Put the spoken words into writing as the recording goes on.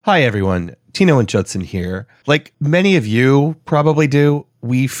Hi, everyone. Tino and Judson here. Like many of you probably do,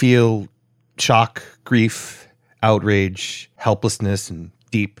 we feel shock, grief, outrage, helplessness, and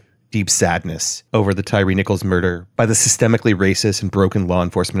deep sadness over the Tyree Nichols murder by the systemically racist and broken law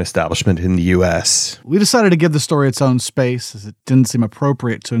enforcement establishment in the U.S. We decided to give the story its own space, as it didn't seem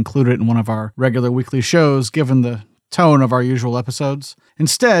appropriate to include it in one of our regular weekly shows, given the tone of our usual episodes.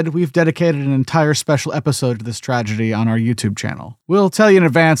 Instead, we've dedicated an entire special episode to this tragedy on our YouTube channel. We'll tell you in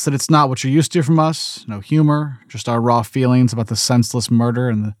advance that it's not what you're used to from us, no humor, just our raw feelings about the senseless murder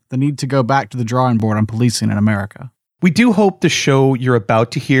and the need to go back to the drawing board on policing in America. We do hope the show you're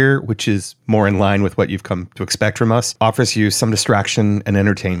about to hear, which is more in line with what you've come to expect from us, offers you some distraction and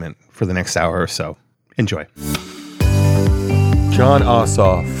entertainment for the next hour or so. Enjoy. John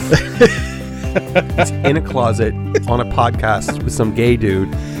Ossoff is in a closet on a podcast with some gay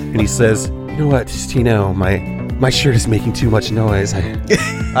dude, and he says, "You know what, Tino, my shirt is making too much noise. I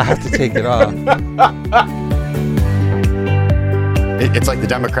have to take it off." It's like the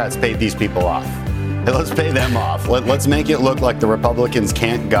Democrats paid these people off. Hey, let's pay them off. Let's make it look like the Republicans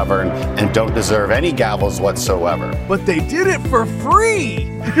can't govern and don't deserve any gavels whatsoever. But they did it for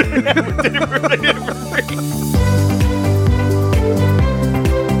free! They did it for free.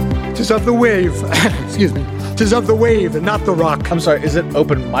 Tis of the wave. Excuse me. Tis of the wave and not the rock. I'm sorry, is it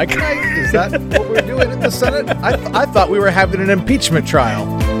open mic night? Is that what we're doing in the Senate? I thought we were having an impeachment trial.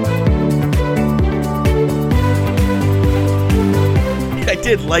 I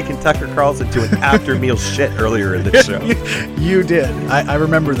did liken Tucker Carlson to an after-meal shit earlier in the show. You did. I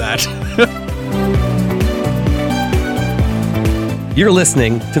remember that. You're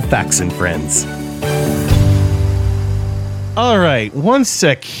listening to Facts and Friends. All right, one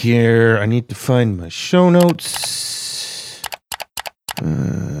sec here. I need to find my show notes.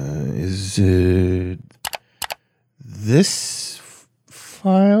 Is it this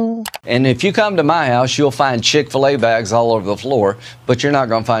file? And if you come to my house, you'll find Chick-fil-A bags all over the floor, but you're not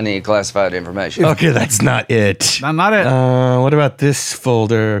going to find any classified information. Okay, that's not it. Not it. What about this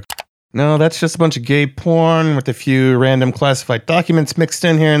folder? No, that's just a bunch of gay porn with a few random classified documents mixed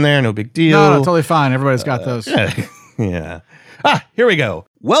in here and there. No big deal. No, totally fine. Everybody's got those. Yeah. Here we go.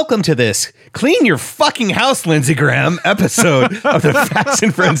 Welcome to this Clean Your Fucking House, Lindsey Graham episode of the Facts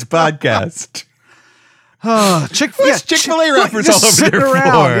and Friends podcast. Chick-fil-A wrappers all over their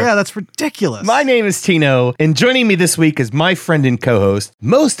floor. Yeah, that's ridiculous. My name is Tino, and joining me this week is my friend and co-host.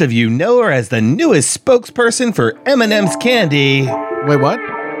 Most of you know her as the newest spokesperson for M&M's candy. Wait, what?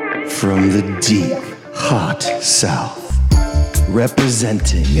 From the deep, hot South,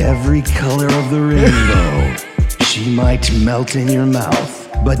 representing every color of the rainbow. She might melt in your mouth,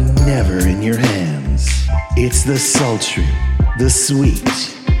 but never in your hands. It's the sultry, the sweet,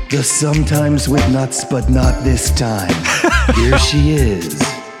 the sometimes with nuts, but not this time. Here she is,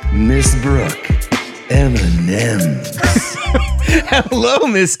 Miss Brooke M&Ms. Hello,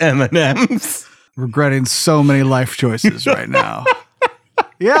 Miss M&Ms. Regretting so many life choices right now.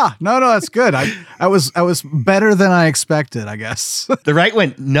 Yeah, no, that's good. I was better than I expected, I guess. The right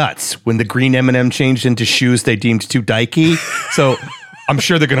went nuts when the green M&M changed into shoes they deemed too dykey. So I'm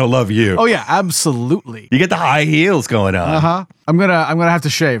sure they're gonna love you. Oh yeah, absolutely. You get the high heels going on. Uh-huh. I'm gonna have to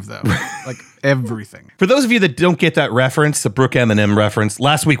shave though, like everything. For those of you that don't get that reference, the Brooke M&M reference,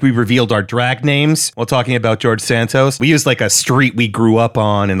 last week we revealed our drag names while talking about George Santos. We used like a street we grew up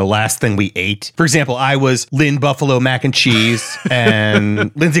on and the last thing we ate. For example, I was Lynn Buffalo Mac and Cheese,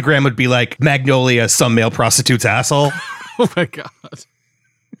 and Lindsey Graham would be like Magnolia, some male prostitute's asshole. Oh my God.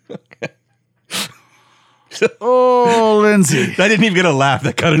 Oh, Lindsay. That didn't even get a laugh.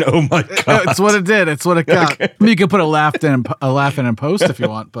 That got an oh my God. It's what it did. It's what it got. Okay. You can put a laugh in and post if you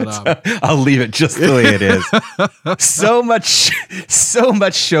want, but I'll leave it just the way it is. So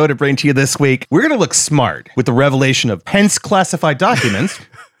much show to bring to you this week. We're going to look smart with the revelation of Pence classified documents.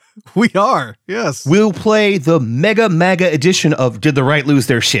 We are, yes. We'll play the mega edition of Did the Right Lose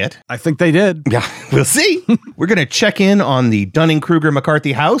Their Shit? I think they did. Yeah, we'll see. We're going to check in on the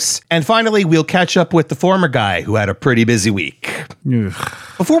Dunning-Kruger-McCarthy House. And finally, we'll catch up with the former guy who had a pretty busy week.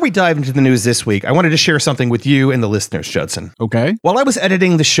 Before we dive into the news this week, I wanted to share something with you and the listeners, Judson. Okay. While I was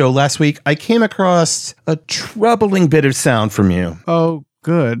editing the show last week, I came across a troubling bit of sound from you. Oh,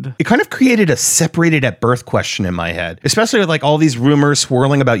 good. It kind of created a separated at birth question in my head, especially with like all these rumors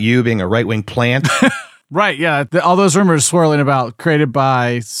swirling about you being a right-wing plant. Right, yeah. All those rumors swirling about created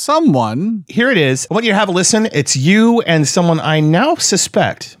by someone. Here it is. I want you to have a listen. It's you and someone I now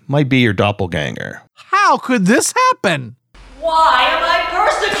suspect might be your doppelganger. How could this happen? Why am I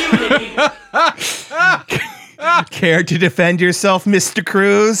persecuted? Care to defend yourself, Mr.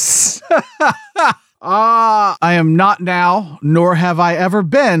 Cruz? I am not now, nor have I ever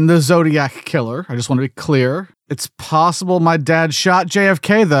been the Zodiac Killer. I just want to be clear. It's possible my dad shot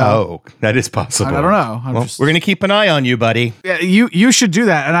JFK, though. Oh, that is possible. I don't know. We're going to keep an eye on you, buddy. Yeah, you should do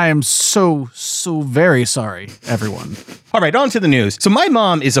that, and I am so very sorry, everyone. All right, on to the news. So my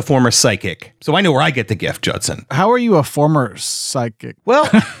mom is a former psychic, so I know where I get the gift, Judson. How are you a former psychic? Well,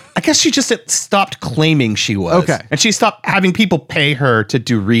 I guess she just stopped claiming she was. Okay. And she stopped having people pay her to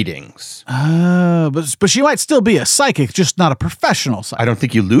do readings. But she might still be a psychic, just not a professional psychic. I don't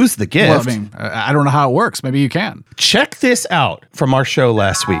think you lose the gift. Well, I mean, I don't know how it works. Maybe you can. Check this out from our show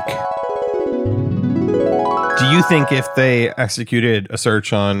last week. Do you think if they executed a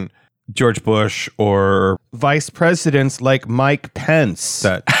search on George Bush or vice presidents like Mike Pence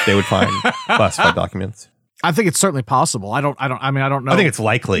that they would find classified documents? I think it's certainly possible. I don't know. I think it's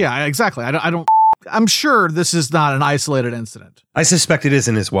likely. Yeah, exactly. I'm sure this is not an isolated incident. I suspect it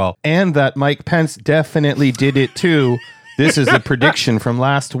isn't as well. And that Mike Pence definitely did it too. This is a prediction from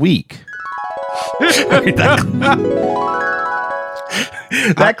last week.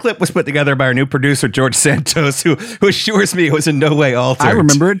 That clip was put together by our new producer, George Santos, who assures me it was in no way altered. I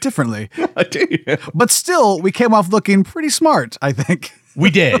remember it differently. Do you? But still, we came off looking pretty smart, I think. We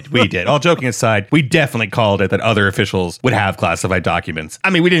did. All joking aside, we definitely called it that other officials would have classified documents. I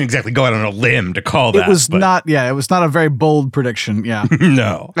mean, we didn't exactly go out on a limb to call that. It was not a very bold prediction, yeah.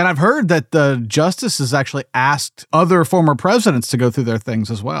 No. And I've heard that the justice has actually asked other former presidents to go through their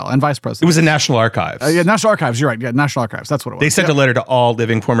things as well, and vice presidents. It was the National Archives. Yeah, National Archives, you're right. Yeah, National Archives, that's what it was. They sent a letter to all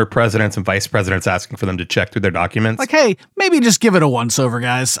living former presidents and vice presidents asking for them to check through their documents. Like, hey, maybe just give it a once-over,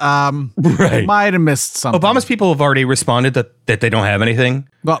 guys. Right. Might have missed something. Obama's people have already responded that they don't have anything.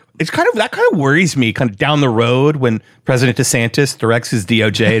 Well, that kind of worries me kind of down the road when President DeSantis directs his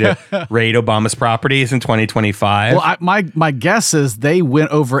DOJ to raid Obama's properties in 2025. Well, my guess is they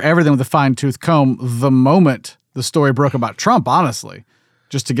went over everything with a fine-tooth comb the moment the story broke about Trump, honestly,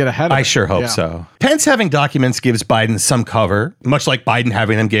 just to get ahead of it. I sure hope so. Pence having documents gives Biden some cover, much like Biden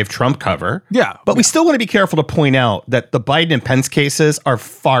having them gave Trump cover. Yeah. But we still want to be careful to point out that the Biden and Pence cases are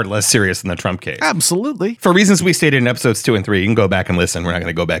far less serious than the Trump case. Absolutely. For reasons we stated in episodes 2 and 3, you can go back and listen. We're not going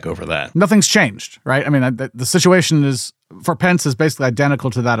to go back over that. Nothing's changed, right? I mean, the situation for Pence is basically identical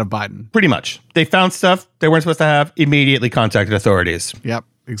to that of Biden. Pretty much. They found stuff they weren't supposed to have, immediately contacted authorities. Yep.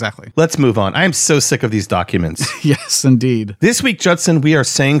 Exactly. Let's move on. I am so sick of these documents. Yes, indeed. This week, Judson, we are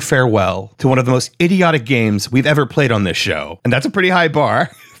saying farewell to one of the most idiotic games we've ever played on this show. And that's a pretty high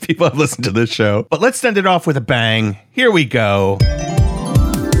bar. People have listened to this show. But let's send it off with a bang. Here we go.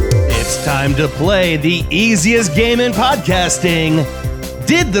 It's time to play the easiest game in podcasting.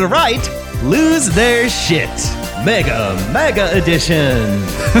 Did the right lose their shit? Mega edition.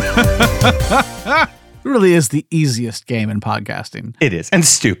 It really is the easiest game in podcasting. It is. And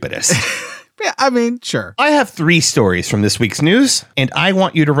stupidest. Yeah, I mean, sure. I have 3 stories from this week's news, and I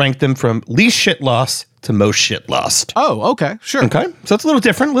want you to rank them from least shit loss to most shit lost. Oh, okay. Sure. Okay. So it's a little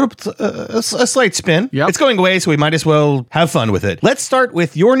different, a slight spin. Yep. It's going away, so we might as well have fun with it. Let's start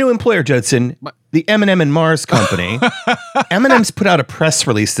with your new employer, Judson, the M&M and Mars company. M&M's put out a press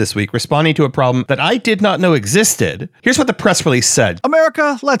release this week responding to a problem that I did not know existed. Here's what the press release said.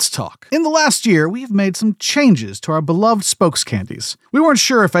 America, let's talk. In the last year, we've made some changes to our beloved spokes candies. We weren't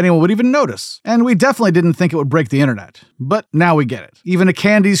sure if anyone would even notice, and we definitely didn't think it would break the internet. But now we get it. Even a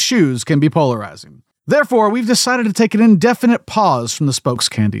candy's shoes can be polarizing. Therefore, we've decided to take an indefinite pause from the spokes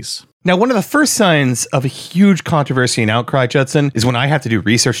candies. Now, one of the first signs of a huge controversy and outcry, Judson, is when I have to do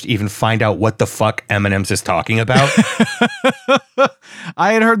research to even find out what the fuck M&M's is talking about.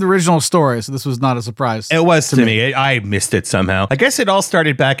 I had heard the original story, so this was not a surprise. It was to me. I missed it somehow. I guess it all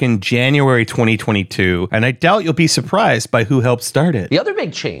started back in January 2022, and I doubt you'll be surprised by who helped start it. The other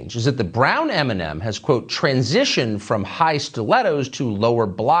big change is that the brown M&M has, quote, transitioned from high stilettos to lower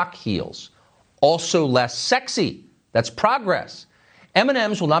block heels. Also less sexy. That's progress.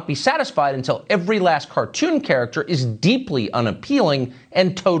 M&M's will not be satisfied until every last cartoon character is deeply unappealing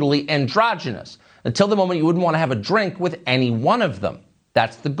and totally androgynous. Until the moment you wouldn't want to have a drink with any one of them.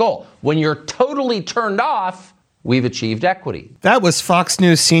 That's the goal. When you're totally turned off, we've achieved equity. That was Fox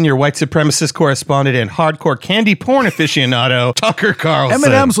News senior white supremacist correspondent and hardcore candy porn aficionado, Tucker Carlson.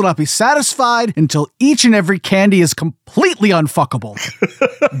 M&M's will not be satisfied until each and every candy is completely unfuckable.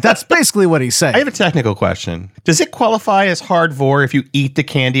 That's basically what he's saying. I have a technical question. Does it qualify as hardvore if you eat the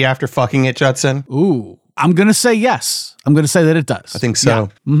candy after fucking it, Judson? Ooh, I'm going to say yes. I'm going to say that it does. I think so.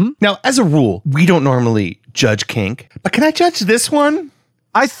 Yeah. Mm-hmm. Now, as a rule, we don't normally judge kink, but can I judge this one?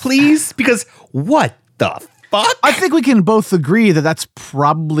 Please? Because what the fuck? I think we can both agree that that's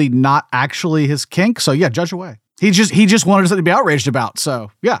probably not actually his kink. So yeah, judge away. He just wanted something to be outraged about. So,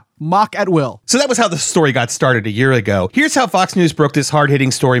 yeah, mock at will. So that was how the story got started a year ago. Here's how Fox News broke this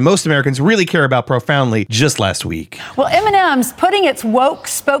hard-hitting story most Americans really care about profoundly just last week. Well, M&M's putting its woke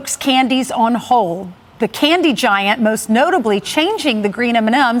spokes candies on hold. The candy giant most notably changing the green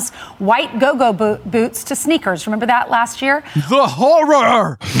M&M's white go-go boots to sneakers. Remember that last year? The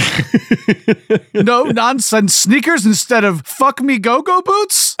horror! No nonsense sneakers instead of fuck me go-go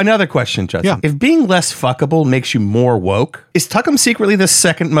boots? Another question, Justin. Yeah. If being less fuckable makes you more woke, is Tuckum secretly the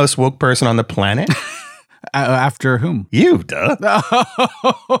second most woke person on the planet? After whom? You, duh.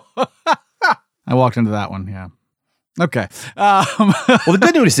 I walked into that one, yeah. Okay. Well, the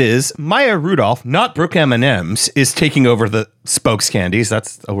good news is Maya Rudolph, not Brooke M&M's, is taking over the spokes candies.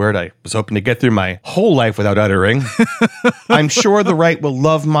 That's a word I was hoping to get through my whole life without uttering. I'm sure the right will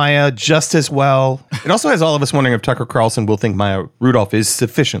love Maya just as well. It also has all of us wondering if Tucker Carlson will think Maya Rudolph is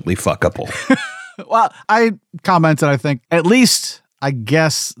sufficiently fuckable. Well, I commented, I think, at least... I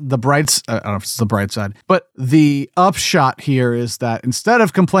guess I don't know if it's the bright side, but the upshot here is that instead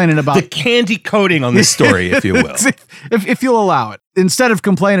of complaining about the candy coating on this story, if you will, if you'll allow it, instead of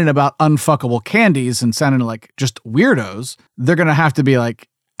complaining about unfuckable candies and sounding like just weirdos, they're going to have to be like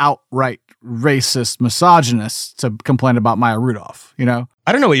outright racist misogynists to complain about Maya Rudolph, you know?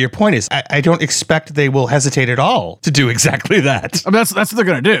 I don't know what your point is. I don't expect they will hesitate at all to do exactly that. I mean, that's what they're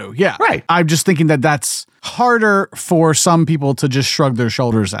going to do. Yeah. Right. I'm just thinking that that's harder for some people to just shrug their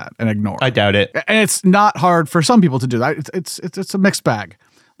shoulders at and ignore. I doubt it. And it's not hard for some people to do that. It's a mixed bag.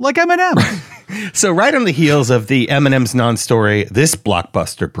 Like M&M. So right on the heels of the M&M's non-story, this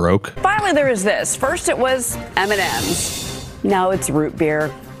blockbuster broke. Finally, there is this. First, it was M&M's. Now it's root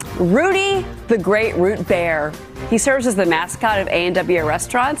beer. Rudy, the great root bear. He serves as the mascot of A&W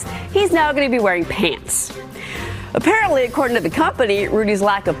restaurants. He's now going to be wearing pants. Apparently, according to the company, Rudy's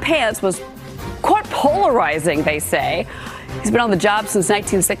lack of pants was quite polarizing, they say. He's been on the job since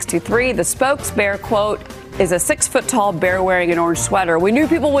 1963. The spokes bear, quote, is a 6-foot-tall bear wearing an orange sweater. We knew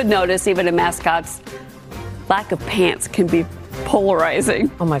people would notice, even a mascot's lack of pants can be polarizing.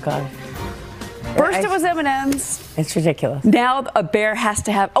 Oh, my God. First it was M&M's. It's ridiculous. Now a bear has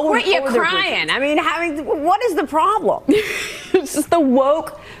to have... What are you crying? I mean, what is the problem? It's just the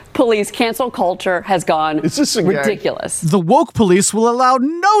woke police cancel culture has gone ridiculous. The woke police will allow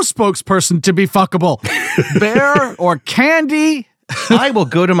no spokesperson to be fuckable. Bear or candy... I will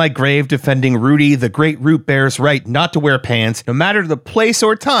go to my grave defending Rudy, the great root bear's right not to wear pants, no matter the place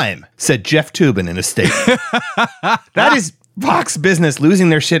or time, said Jeff Toobin in a statement. That is Fox Business losing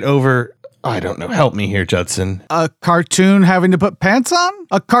their shit over... I don't know. Help me here, Judson. A cartoon having to put pants on?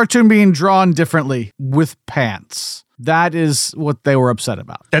 A cartoon being drawn differently with pants. That is what they were upset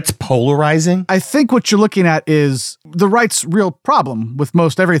about. That's polarizing? I think what you're looking at is the right's real problem with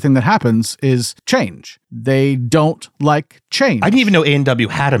most everything that happens is change. They don't like change. I didn't even know A&W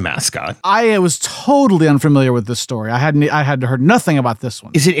had a mascot. I was totally unfamiliar with this story. I had heard nothing about this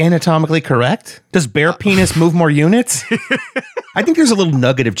one. Is it anatomically correct? Does bear penis move more units? I think there's a little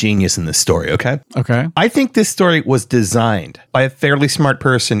nugget of genius in this story, okay? Okay. I think this story was designed by a fairly smart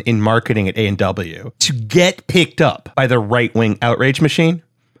person in marketing at A&W to get picked up by the right-wing outrage machine.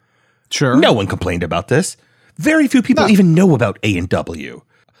 Sure. No one complained about this. Very few people even know about A&W.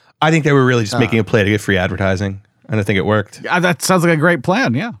 I think they were really just making a play to get free advertising, and I think it worked. That sounds like a great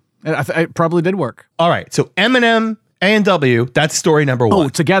plan, yeah. It probably did work. All right, so M&M, A&W, that's story number one. Oh,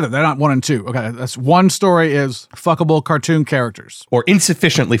 together. They're not 1 and 2. Okay, that's one story is fuckable cartoon characters. Or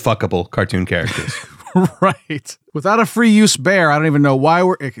insufficiently fuckable cartoon characters. Right. Without a free use bear, I don't even know why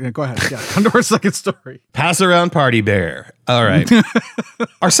we're... Go ahead. Yeah, come to our second story. Pass around party bear. All right.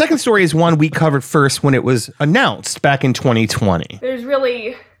 Our second story is one we covered first when it was announced back in 2020. There's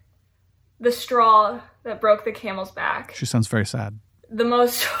really the straw that broke the camel's back. She sounds very sad. The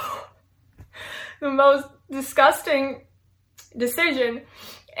most disgusting decision,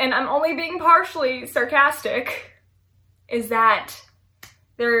 and I'm only being partially sarcastic, is that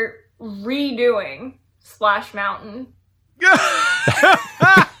they're redoing Splash Mountain. Ooh,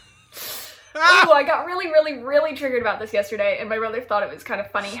 I got really triggered about this yesterday, and my brother thought it was kind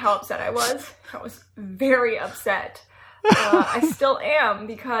of funny how upset I was. I was very upset. I still am,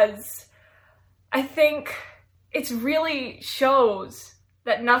 because I think it really shows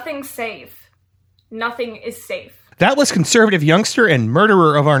that nothing's safe. Nothing is safe. That was conservative youngster and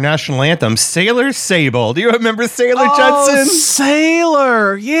murderer of our national anthem, Sailor Sable. Do you remember Sailor Judson?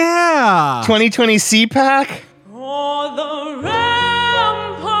 Sailor, yeah. 2020 CPAC? O'er the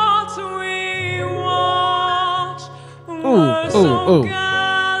ramparts we watch. Ooh.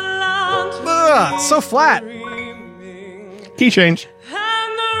 So flat. Key change.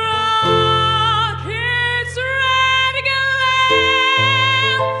 And the rockets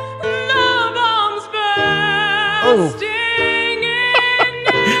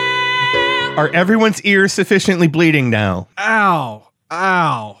Are everyone's ears sufficiently bleeding now? Ow.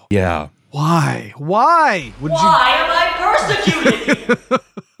 Ow. Yeah. Why? Why would Why am I persecuted?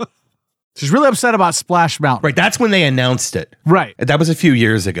 She's really upset about Splash Mountain. Right, that's when they announced it. Right. That was a few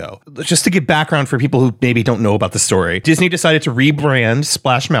years ago. Just to give background for people who maybe don't know about the story, Disney decided to rebrand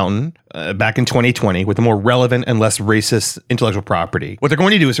Splash Mountain back in 2020 with a more relevant and less racist intellectual property. What they're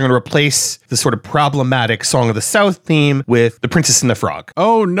going to do is they're going to replace the sort of problematic Song of the South theme with The Princess and the Frog.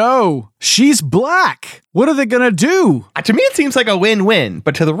 Oh no, she's black. What are they going to do? To me, it seems like a win-win,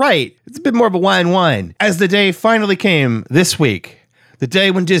 but to the right, it's a bit more of a win-win. As the day finally came this week, the day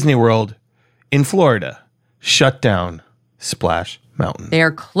when Disney World in Florida shut down Splash Mountain. They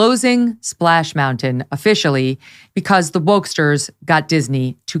are closing Splash Mountain officially because the wokesters got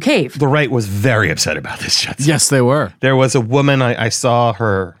Disney to cave. The right was very upset about this, Judson. Yes, they were. There was a woman, I saw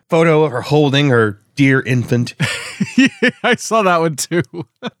her photo of her holding her dear infant. Yeah, I saw that one too.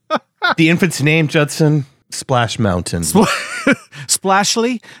 The infant's name, Judson, Splash Mountain.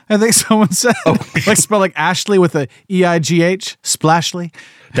 Splashly, I think someone said. Oh. Like spelled like Ashley with a E-I-G-H. Splashly.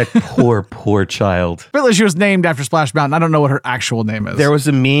 That poor child. Apparently she was named after Splash Mountain. I don't know what her actual name is. There was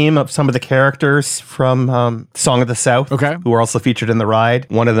a meme of some of the characters from Song of the South, who were also featured in the ride.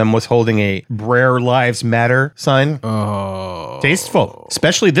 One of them was holding a Brer Lives Matter sign. Oh. Tasteful.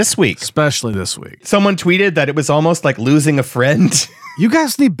 Especially this week. Someone tweeted that it was almost like losing a friend. You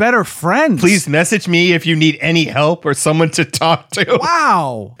guys need better friends. Please message me if you need any help or someone to talk to.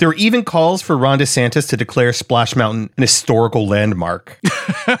 Wow. There were even calls for Ron DeSantis to declare Splash Mountain an historical landmark.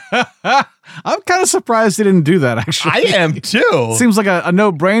 I'm kind of surprised he didn't do that, actually. I am too. Seems like a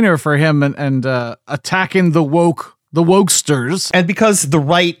no-brainer for him and attacking the wokesters. And because the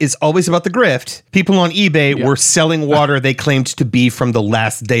right is always about the grift, people on eBay were selling water they claimed to be from the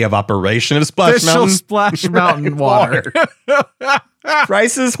last day of operation of Splash Mountain. Splash Mountain water.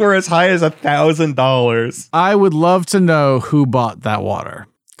 Prices were as high as $1,000. I would love to know who bought that water,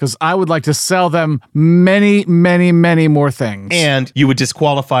 because I would like to sell them many, many, many more things. And you would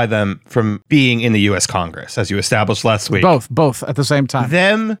disqualify them from being in the U.S. Congress, as you established last week. Both at the same time.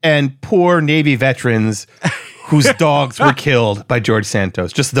 Them and poor Navy veterans whose dogs were killed by George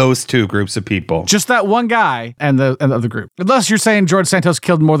Santos. Just those two groups of people. Just that one guy and the other group. Unless you're saying George Santos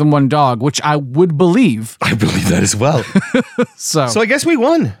killed more than one dog, which I would believe. I believe that as well. So I guess we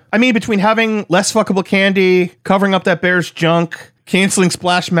won. I mean, between having less fuckable candy, covering up that bear's junk, canceling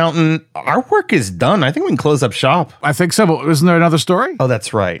Splash Mountain, our work is done. I think we can close up shop. I think so, but isn't there another story? Oh,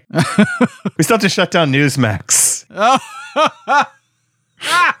 that's right. We still have to shut down Newsmax.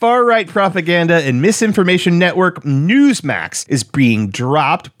 Far-right propaganda and misinformation network Newsmax is being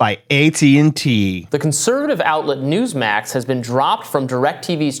dropped by AT&T. The conservative outlet Newsmax has been dropped from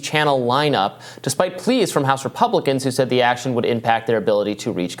DirecTV's channel lineup, despite pleas from House Republicans who said the action would impact their ability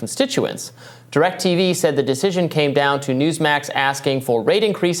to reach constituents. DirecTV said the decision came down to Newsmax asking for rate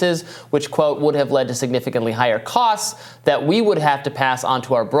increases, which, quote, would have led to significantly higher costs that we would have to pass on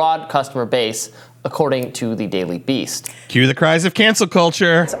to our broad customer base, according to the Daily Beast. Cue the cries of cancel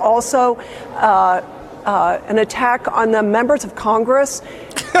culture. It's also an attack on the members of Congress,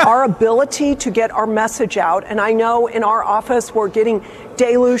 our ability to get our message out. And I know in our office we're getting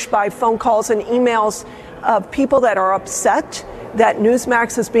deluged by phone calls and emails of people that are upset that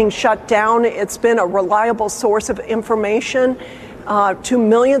Newsmax is being shut down. It's been a reliable source of information to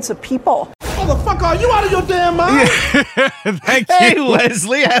millions of people. Motherfucker, are you out of your damn mind? Thank you. Hey,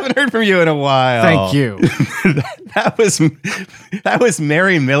 Wesley, I haven't heard from you in a while. Thank you. That was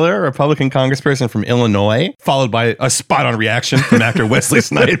Mary Miller, Republican congressperson from Illinois, followed by a spot-on reaction from actor Wesley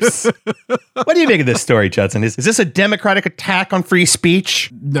Snipes. What do you make of this story, Judson? Is this a Democratic attack on free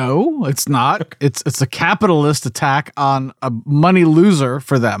speech? No, it's not. It's a capitalist attack on a money loser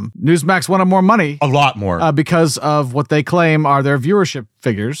for them. Newsmax wanted more money. A lot more. Because of what they claim are their viewership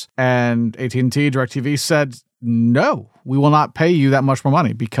figures. And AT&T, DirecTV said, no, we will not pay you that much more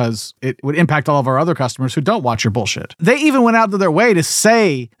money because it would impact all of our other customers who don't watch your bullshit. They even went out of their way to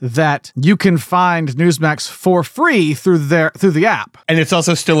say that you can find Newsmax for free through the app. And it's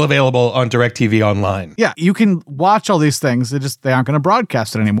also still available on DirecTV Online. Yeah, you can watch all these things. They aren't going to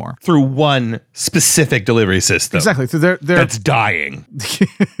broadcast it anymore. Through one specific delivery system. Exactly. Through their That's dying.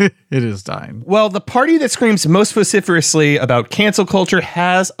 It is dying. Well, the party that screams most vociferously about cancel culture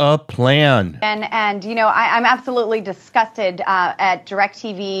has a plan. And you know, I'm absolutely disgusted at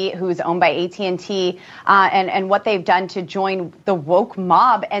DirecTV, who's owned by AT&T, and what they've done to join the woke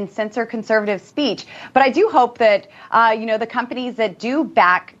mob and censor conservative speech. But I do hope that, you know, the companies that do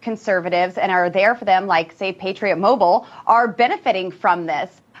back conservatives and are there for them, like, say, Patriot Mobile, are benefiting from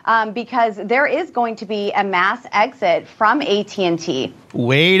this. because there is going to be a mass exit from AT&T.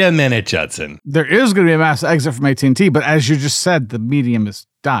 Wait a minute, Judson. There is going to be a mass exit from AT&T, but as you just said, the medium is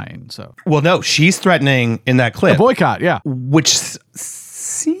dying. So, well, no, she's threatening in that clip a boycott, yeah, which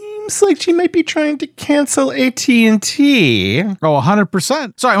seems like she might be trying to cancel AT&T. Oh,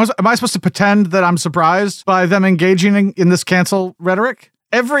 100%. Sorry, am I supposed to pretend that I'm surprised by them engaging in this cancel rhetoric?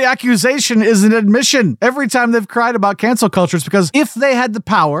 Every accusation is an admission. Every time they've cried about cancel culture, it's because if they had the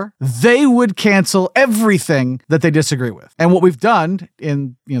power, they would cancel everything that they disagree with. And what we've done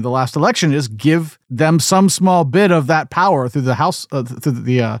in the last election is give them some small bit of that power through the House, through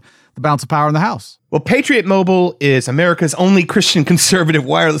the balance of power in the House. Well, Patriot Mobile is America's only Christian conservative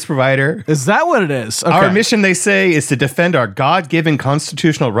wireless provider. Is that what it is? Okay. Our mission, they say, is to defend our God-given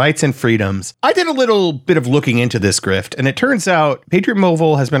constitutional rights and freedoms. I did a little bit of looking into this grift, and it turns out Patriot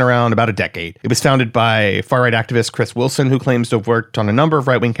Mobile has been around about a decade. It was founded by far-right activist Chris Wilson, who claims to have worked on a number of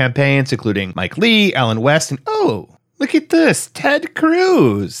right-wing campaigns, including Mike Lee, Alan West, and look at this, Ted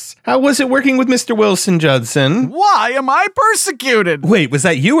Cruz. How was it working with Mr. Wilson, Judson? Why am I persecuted? Wait, was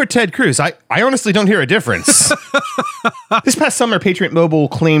that you or Ted Cruz? I honestly don't hear a difference. This past summer, Patriot Mobile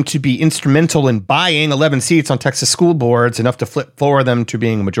claimed to be instrumental in buying 11 seats on Texas school boards, enough to flip 4 of them to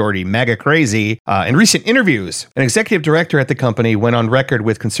being majority MAGA crazy. In recent interviews, an executive director at the company went on record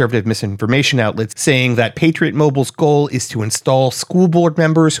with conservative misinformation outlets saying that Patriot Mobile's goal is to install school board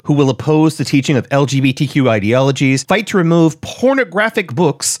members who will oppose the teaching of LGBTQ ideologies, fight to remove pornographic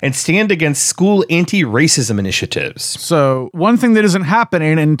books, and stand against school anti-racism initiatives. So, one thing that isn't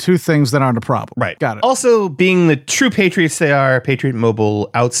happening and 2 things that aren't a problem. Right. Got it. Also, being the true patriots they are, Patriot Mobile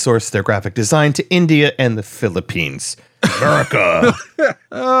outsourced their graphic design to India and the Philippines. America.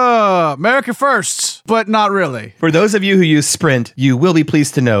 America first, but not really. For those of you who use Sprint, you will be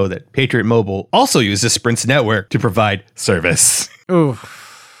pleased to know that Patriot Mobile also uses Sprint's network to provide service. Ooh.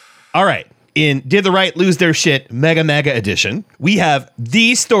 All right. In Did the Right Lose Their Shit Mega Edition, we have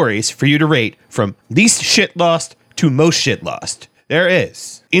these stories for you to rate from least shit lost to most shit lost. There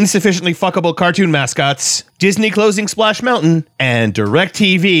is insufficiently fuckable cartoon mascots, Disney closing Splash Mountain, and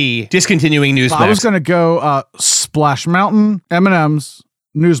DirecTV discontinuing Newsmax. I was going to go Splash Mountain, M&Ms,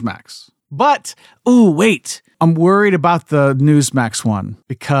 Newsmax. But, wait. I'm worried about the Newsmax one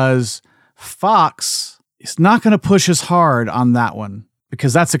because Fox is not going to push as hard on that one.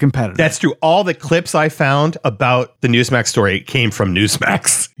 Because that's a competitor. That's true. All the clips I found about the Newsmax story came from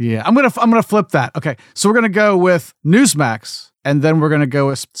Newsmax. Yeah, I'm gonna flip that. Okay, so we're gonna go with Newsmax, and then we're gonna go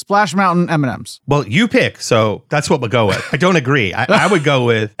with Splash Mountain M&Ms. Well, you pick, so that's what we'll go with. I don't agree. I would go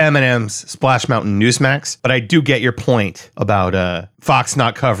with M&Ms, Splash Mountain, Newsmax, but I do get your point about Fox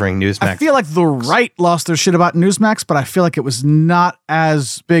not covering Newsmax. I feel like the right lost their shit about Newsmax, but I feel like it was not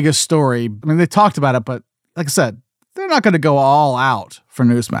as big a story. I mean, they talked about it, but like I said, they're not going to go all out for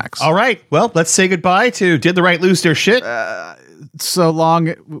Newsmax. All right. Well, let's say goodbye to Did the Right Lose Their Shit. So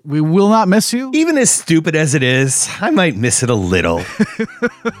long. We will not miss you. Even as stupid as it is, I might miss it a little.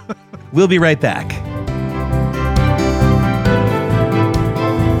 We'll be right back.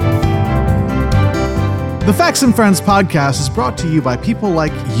 The Facts and Friends podcast is brought to you by people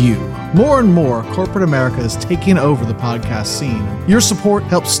like you. More and more, corporate America is taking over the podcast scene. Your support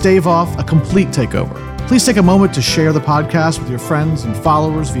helps stave off a complete takeover. Please take a moment to share the podcast with your friends and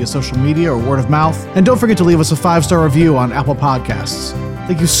followers via social media or word of mouth. And don't forget to leave us a 5-star review on Apple Podcasts.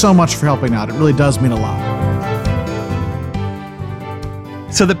 Thank you so much for helping out. It really does mean a lot.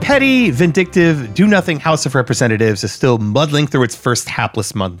 So the petty, vindictive, do-nothing House of Representatives is still muddling through its first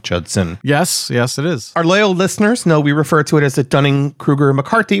hapless month, Judson. Yes, it is. Our loyal listeners know we refer to it as the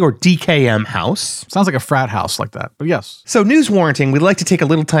Dunning-Kruger-McCarthy or DKM House. Sounds like a frat house like that, but yes. So news warranting, we'd like to take a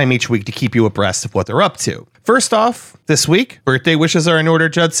little time each week to keep you abreast of what they're up to. First off, this week, birthday wishes are in order,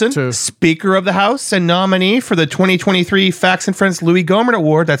 Judson. Speaker of the House and nominee for the 2023 Facts and Friends Louis Gohmert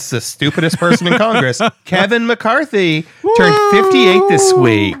Award, that's the stupidest person in Congress, Kevin McCarthy, turned 58 this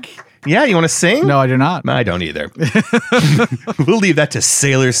week. Yeah, you want to sing? No, I do not. I don't either. We'll leave that to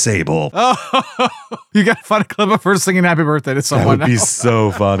Sailor Sable. Oh, you got to find a clip of her singing happy birthday to someone. That would be so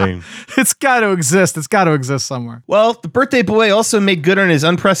funny. It's got to exist. It's got to exist somewhere. Well, the birthday boy also made good on his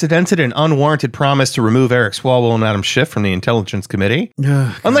unprecedented and unwarranted promise to remove Eric Swalwell and Adam Schiff from the Intelligence Committee.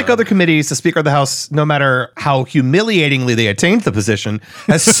 Unlike other committees, the Speaker of the House, no matter how humiliatingly they attained the position,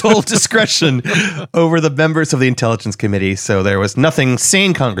 has sole discretion over the members of the Intelligence Committee, so there was nothing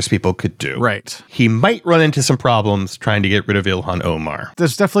sane congresspeople could do. Right. He might run into some problems trying to get rid of Ilhan Omar.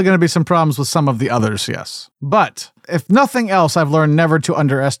 There's definitely going to be some problems with some of the others, yes. But if nothing else, I've learned never to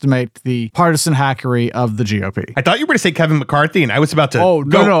underestimate the partisan hackery of the GOP. I thought you were going to say Kevin McCarthy, and I was about to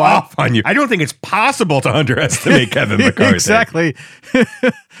go off on you. I don't think it's possible to underestimate Kevin McCarthy. Exactly.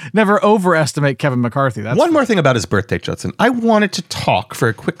 Never overestimate Kevin McCarthy. That's one more thing about his birthday, Judson. I wanted to talk for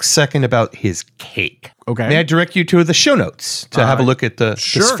a quick second about his cake. Okay. May I direct you to the show notes to have a look at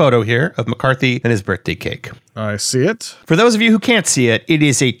this photo here of McCarthy and his birthday cake? I see it. For those of you who can't see it, it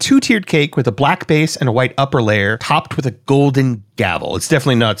is a two-tiered cake with a black base and a white upper layer, topped with a golden gavel. It's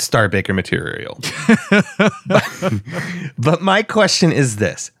definitely not Star Baker material. But my question is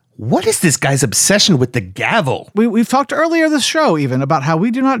this. What is this guy's obsession with the gavel? We've talked earlier this show even about how we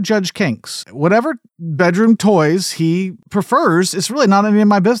do not judge kinks. Whatever bedroom toys he prefers, it's really not any of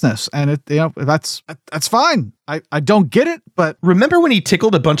my business. And that's fine. I don't get it, but... Remember when he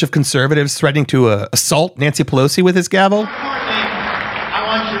tickled a bunch of conservatives threatening to assault Nancy Pelosi with his gavel? I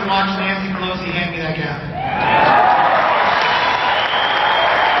want you to watch Nancy Pelosi hand me that gavel.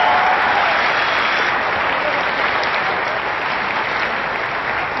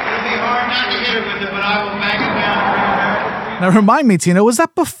 Now, remind me, Tina, was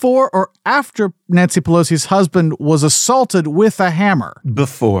that before or after Nancy Pelosi's husband was assaulted with a hammer?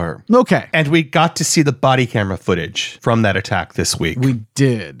 Before. Okay. And we got to see the body camera footage from that attack this week. We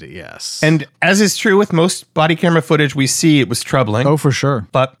did, yes. And as is true with most body camera footage we see, it was troubling. Oh, for sure.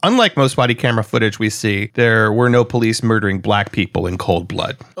 But unlike most body camera footage we see, there were no police murdering black people in cold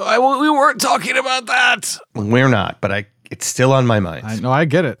blood. We weren't talking about that. We're not, but it's still on my mind. I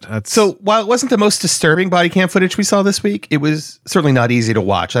get it. So while it wasn't the most disturbing body cam footage we saw this week, it was certainly not easy to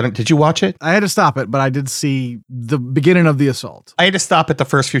watch. Did you watch it? I had to stop it, but I did see the beginning of the assault. I had to stop it the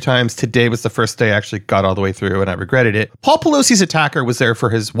first few times. Today was the first day I actually got all the way through, and I regretted it. Paul Pelosi's attacker was there for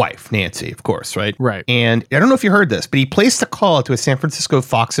his wife, Nancy, of course, right? Right. And I don't know if you heard this, but he placed a call to a San Francisco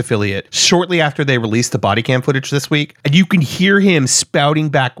Fox affiliate shortly after they released the body cam footage this week, and you can hear him spouting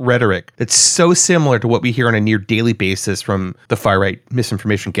back rhetoric that's so similar to what we hear on a near daily basis from the far-right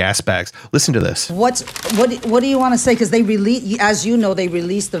misinformation gas bags. Listen to this. What do you want to say? Because they as you know, they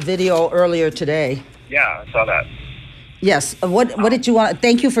released the video earlier today. Yeah, I saw that. Yes. What did you want?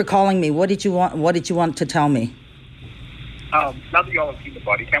 Thank you for calling me. What did you want? What did you want to tell me? Now that you all have seen the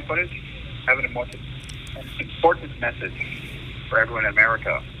body cam footage, I have an important message for everyone in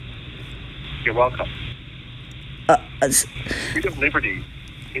America. You're welcome. Freedom of liberty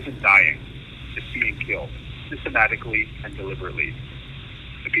isn't dying; it's being killed. Systematically and deliberately.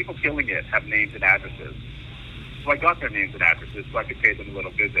 The people killing it have names and addresses. So I got their names and addresses so I could pay them a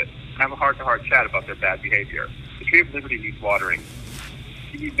little visit and have a heart-to-heart chat about their bad behavior. The tree of liberty needs watering.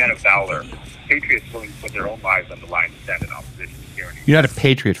 You need men of valor, patriots willing to put their own lives on the line to stand in opposition to tyranny. You're not a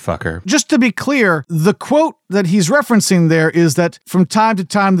patriot, fucker. Just to be clear, the quote that he's referencing there is that from time to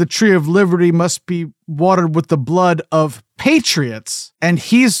time, the tree of liberty must be watered with the blood of patriots. And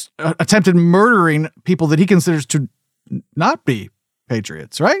he's attempted murdering people that he considers to not be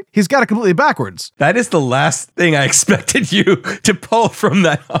patriots, right? He's got it completely backwards. That is the last thing I expected you to pull from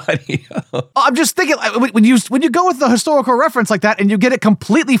that audio. I'm just thinking, when you go with the historical reference like that and you get it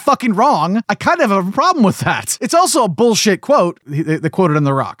completely fucking wrong, I kind of have a problem with that. It's also a bullshit quote. They quoted in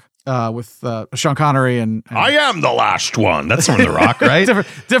The Rock. With Sean Connery and I am the last one. That's from The Rock, right?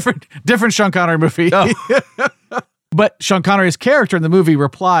 different Sean Connery movie. Oh. But Sean Connery's character in the movie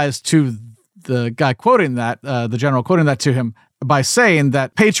replies to the guy quoting that, the general quoting that to him, by saying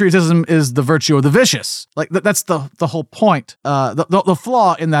that patriotism is the virtue of the vicious. Like that's the whole point. The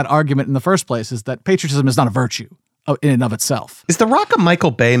flaw in that argument in the first place is that patriotism is not a virtue in and of itself. Is The Rock a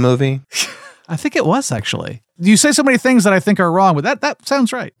Michael Bay movie? I think it was, actually. You say so many things that I think are wrong, but that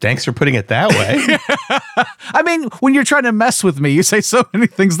sounds right. Thanks for putting it that way. I mean, when you're trying to mess with me, you say so many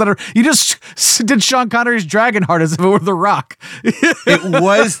things that are... You just did Sean Connery's Dragonheart as if it were The Rock. It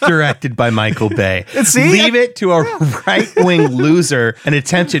was directed by Michael Bay. See? Leave it to a right-wing loser, an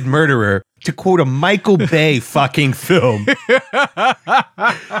attempted murderer, to quote a Michael Bay fucking film.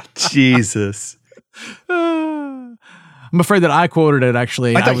 Jesus. I'm afraid that I quoted it,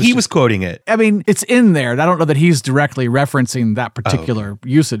 actually. I thought he was quoting it. I mean, it's in there. And I don't know that he's directly referencing that particular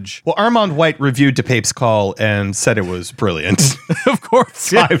usage. Well, Armand White reviewed DePape's call and said it was brilliant. Of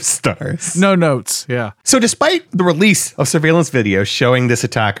course. 5 stars. No notes. Yeah. So despite the release of surveillance video showing this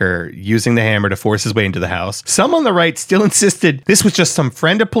attacker using the hammer to force his way into the house, some on the right still insisted this was just some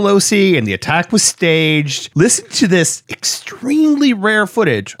friend of Pelosi and the attack was staged. Listen to this extremely rare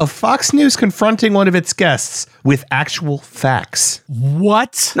footage of Fox News confronting one of its guests with actual facts.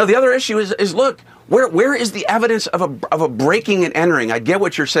 What? No, the other issue is look, Where is the evidence of a breaking and entering? I get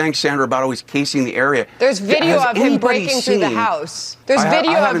what you're saying, Sandra, about always casing the area. There's video of him breaking through the house. There's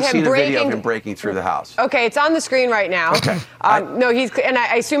video of him breaking through the house. Okay, it's on the screen right now. Okay. No,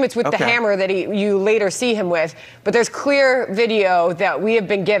 I assume it's with the hammer that you later see him with. But there's clear video that we have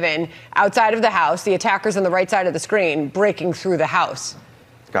been given outside of the house, the attackers on the right side of the screen breaking through the house.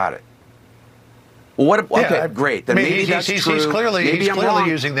 Got it. Well, okay, great. Then maybe that's true. He's clearly wrong.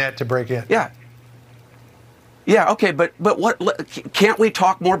 using that to break in. Yeah. Yeah, okay, but what? Can't we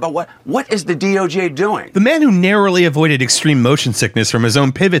talk more about what is the DOJ doing? The man who narrowly avoided extreme motion sickness from his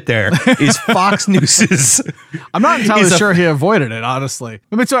own pivot there is Fox News's. I'm not entirely sure he avoided it, honestly.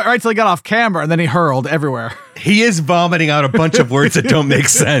 I mean, right till he got off camera, and then he hurled everywhere. He is vomiting out a bunch of words that don't make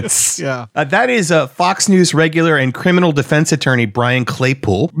sense. Yeah. That is Fox News regular and criminal defense attorney Brian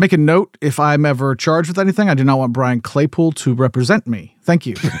Claypool. Make a note, if I'm ever charged with anything, I do not want Brian Claypool to represent me. Thank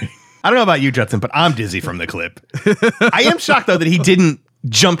you. I don't know about you, Judson, but I'm dizzy from the clip. I am shocked, though, that he didn't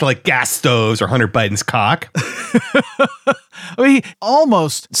jump to like gas stoves or Hunter Biden's cock. I mean, he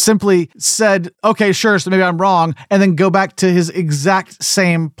almost simply said, okay, sure, so maybe I'm wrong, and then go back to his exact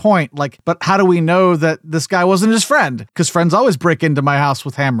same point. Like, but how do we know that this guy wasn't his friend? Because friends always break into my house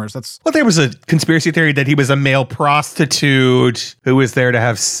with hammers. Well, there was a conspiracy theory that he was a male prostitute who was there to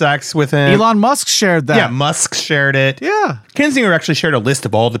have sex with him. Elon Musk shared that. Yeah, Musk shared it. Yeah. Kinzinger actually shared a list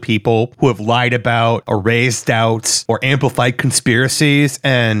of all the people who have lied about or raised doubts or amplified conspiracies,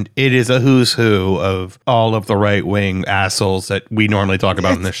 and it is a who's who of all of the right-wing assholes that we normally talk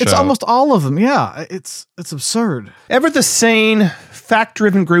about in this show. It's almost all of them, yeah. It's absurd. Ever the sane,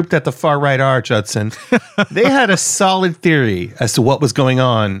 fact-driven group that the far right are, Judson, they had a solid theory as to what was going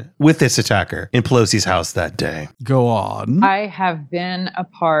on with this attacker in Pelosi's house that day. Go on. I have been a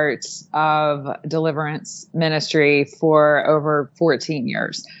part of deliverance ministry for over 14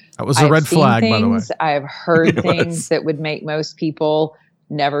 years. That was a red flag, by the way. I have heard things that would make most people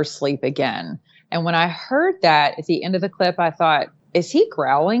never sleep again. And when I heard that at the end of the clip, I thought, is he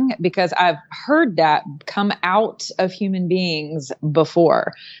growling? Because I've heard that come out of human beings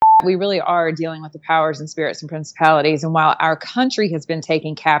before. We really are dealing with the powers and spirits and principalities. And while our country has been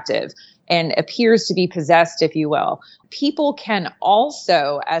taken captive and appears to be possessed, if you will, people can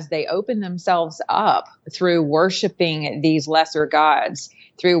also, as they open themselves up through worshiping these lesser gods,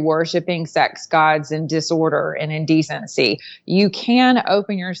 through worshiping sex gods and disorder and indecency, you can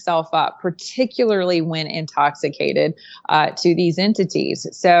open yourself up, particularly when intoxicated, to these entities.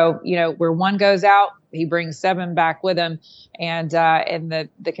 So, where one goes out, he brings 7 back with him. And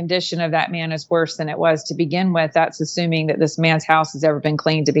the condition of that man is worse than it was to begin with. That's assuming that this man's house has ever been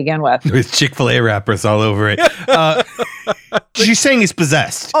cleaned to begin with. With Chick-fil-A wrappers all over it. She's saying he's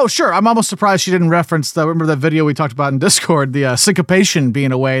possessed. Oh, sure. I'm almost surprised she didn't reference remember that video we talked about in Discord, the syncopation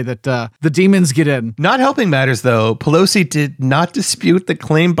being a way that the demons get in. Not helping matters, though. Pelosi did not dispute the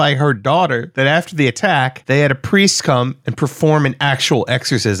claim by her daughter that after the attack, they had a priest come and perform an actual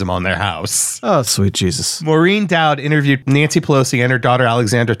exorcism on their house. Oh, sweet Jesus. Maureen Dowd interviewed Nancy Pelosi and her daughter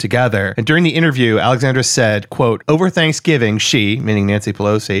Alexandra together. And during the interview, Alexandra said, quote, over Thanksgiving, she, meaning Nancy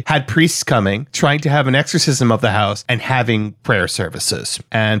Pelosi, had priests coming, trying to have an exorcism of the house and having prayer services.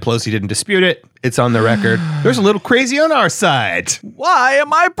 And Pelosi didn't dispute it. It's on the record. There's a little crazy on our side. Why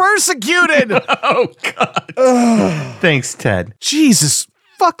am I persecuted? Oh, God. Thanks, Ted. Jesus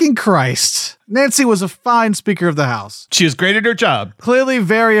fucking Christ. Nancy was a fine Speaker of the House. She was great at her job. Clearly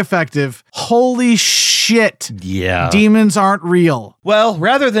very effective. Holy shit. Yeah. Demons aren't real. Well,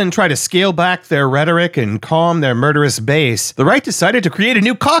 rather than try to scale back their rhetoric and calm their murderous base, the right decided to create a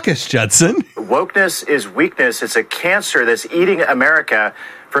new caucus, Judson. Wokeness is weakness. It's a cancer that's eating America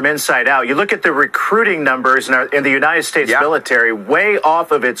from inside out. You look at the recruiting numbers in the United States military, way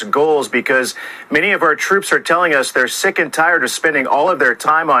off of its goals, because many of our troops are telling us they're sick and tired of spending all of their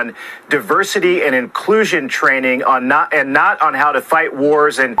time on diversity and inclusion training not on how to fight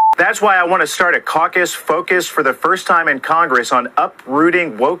wars. And that's why I want to start a caucus focused for the first time in Congress on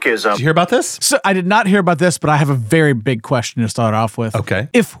uprooting wokeism. Did you hear about this? So I did not hear about this, but I have a very big question to start off with. Okay.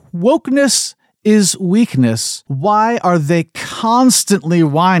 If wokeness is weakness, why are they constantly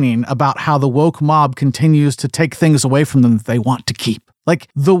whining about how the woke mob continues to take things away from them that they want to keep? Like,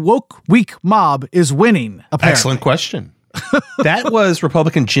 the woke weak mob is winning, apparently. Excellent question. That was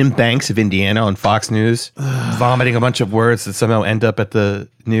Republican Jim Banks of Indiana on Fox News, vomiting a bunch of words that somehow end up at the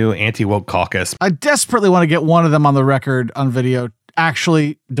new anti-woke caucus. I desperately want to get one of them on the record on video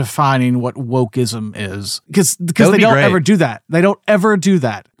actually defining what wokeism is, because they don't ever do that. They don't ever do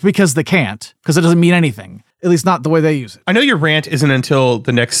that because they can't, because it doesn't mean anything. At least not the way they use it. I know your rant isn't until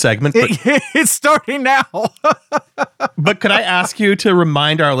the next segment, but it's starting now. But could I ask you to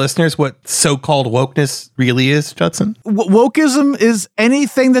remind our listeners what so-called wokeness really is, Judson? Wokeism is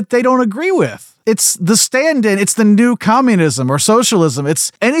anything that they don't agree with. It's the stand-in. It's the new communism or socialism.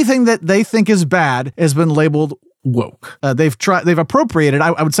 It's anything that they think is bad has been labeled woke. They've appropriated.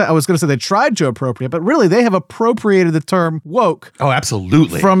 I was going to say they tried to appropriate, but really they have appropriated the term woke. Oh,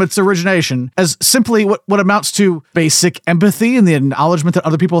 absolutely. From its origination as simply what amounts to basic empathy and the acknowledgement that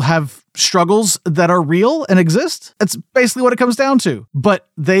other people have struggles that are real and exist. It's basically what it comes down to. But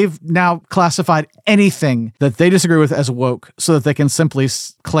they've now classified anything that they disagree with as woke so that they can simply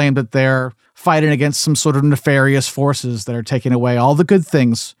claim that they're fighting against some sort of nefarious forces that are taking away all the good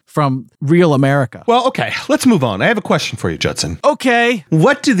things from real America. Well, okay, let's move on. I have a question for you, Judson. Okay.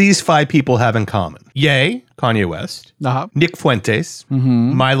 What do these 5 people have in common? Ye, Kanye West, Nick Fuentes,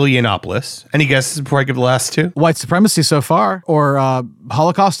 Milo Yiannopoulos. Any guesses before I give the last 2? White supremacy so far, or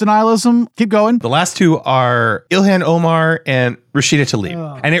Holocaust denialism. Keep going. The last 2 are Ilhan Omar and Rashida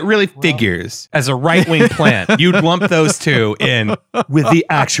Tlaib. And it really figures as a right-wing plant, you'd lump those 2 in with the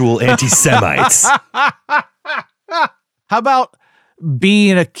actual anti-Semites. How about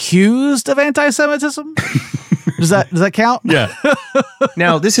being accused of anti-Semitism? Does that count? Yeah.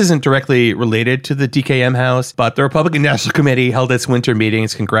 Now, this isn't directly related to the DKM House, but the Republican National Committee held its winter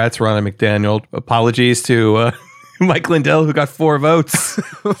meetings. Congrats, Ronna McDaniel. Apologies to Mike Lindell, who got 4 votes.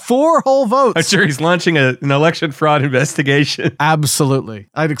 4 whole votes. I'm sure he's launching an election fraud investigation. Absolutely.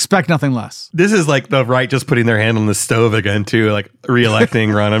 I'd expect nothing less. This is like the right just putting their hand on the stove again, too, like re-electing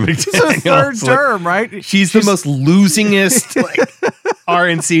Ronna McDaniel. It's her third term, right? She's the most losingest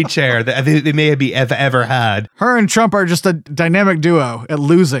RNC chair that they may have ever had. Her and Trump are just a dynamic duo at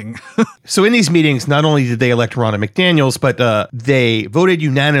losing. So in these meetings, not only did they elect Ronna McDaniels, but they voted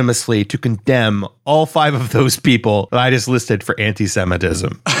unanimously to condemn all 5 of those people that I just listed for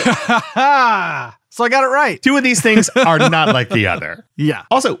anti-Semitism. So I got it right. 2 of these things are not like the other. Yeah.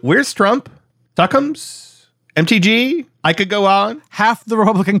 Also, where's Trump? Tuckums? MTG? I could go on. Half the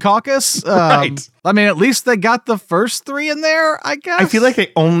Republican caucus. Right. I mean, at least they got the first 3 in there, I guess. I feel like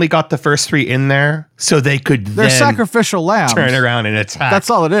they only got the first 3 in there so they could They're sacrificial lambs. Turn around and attack.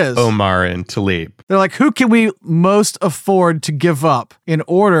 That's all it is. Omar and Tlaib. They're like, who can we most afford to give up in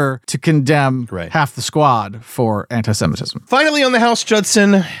order to condemn half the squad for anti-Semitism? Finally, on the House,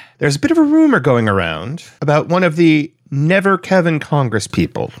 Judson, there's a bit of a rumor going around about one of the Never Kevin Congress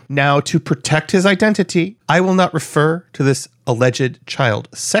people. Now, to protect his identity, I will not refer to this alleged child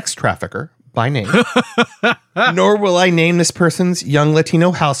sex trafficker by name, nor will I name this person's young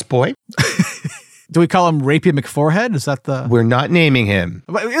Latino houseboy. Do we call him Rapey McForehead? Is that the... We're not naming him.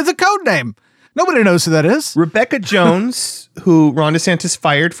 It's a code name. Nobody knows who that is. Rebecca Jones, who Ron DeSantis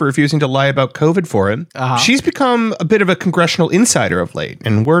fired for refusing to lie about COVID for him, she's become a bit of a congressional insider of late.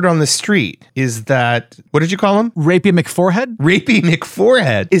 And word on the street is that, what did you call him? Rapey McForehead? Rapey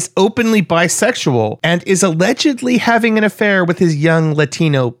McForehead is openly bisexual and is allegedly having an affair with his young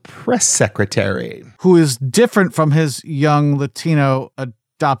Latino press secretary. Who is different from his young Latino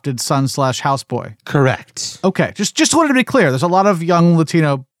adopted son / houseboy. Correct. Okay, just wanted to be clear. There's a lot of young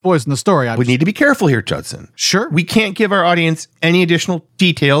Latino boys in the story. We need to be careful here, Judson. Sure. We can't give our audience any additional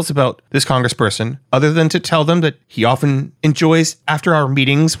details about this congressperson other than to tell them that he often enjoys after-hour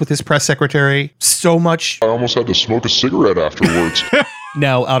meetings with his press secretary so much. I almost had to smoke a cigarette afterwards.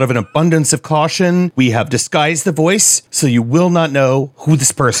 Now, out of an abundance of caution, we have disguised the voice so you will not know who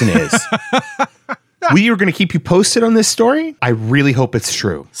this person is. We are going to keep you posted on this story. I really hope it's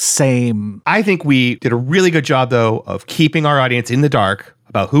true. Same. I think we did a really good job, though, of keeping our audience in the dark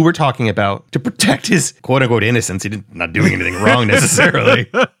about who we're talking about to protect his quote-unquote innocence. He's not doing anything wrong necessarily.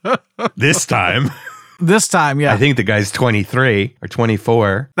 This time. This time, yeah. I think the guy's 23 or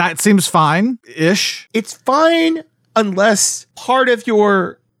 24. That seems fine-ish. It's fine unless part of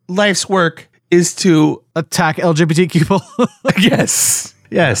your life's work is to attack LGBT people. Yes.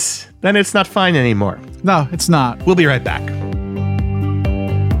 Yes. Then it's not fine anymore. No, it's not. We'll be right back.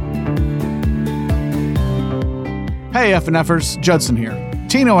 Hey, FNFers, Judson here.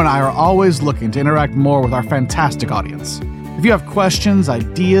 Tino and I are always looking to interact more with our fantastic audience. If you have questions,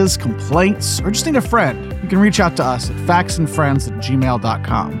 ideas, complaints, or just need a friend, you can reach out to us at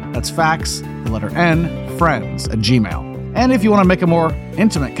factsandfriends@gmail.com. That's facts, the letter N, friends @gmail. And if you want to make a more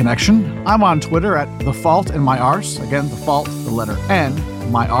intimate connection, I'm on Twitter at thefaultinmyarse. Again, the fault, the letter N,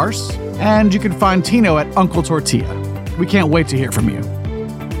 my arse. And you can find Tino at Uncle Tortilla. We can't wait to hear from you.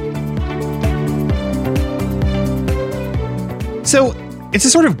 So it's a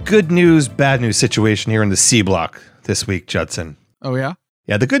sort of good news, bad news situation here in the C block this week, Judson. Oh, yeah?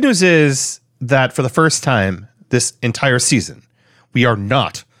 Yeah, the good news is that for the first time this entire season, we are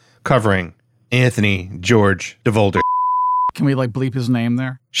not covering Anthony George DeVolder. Can we, bleep his name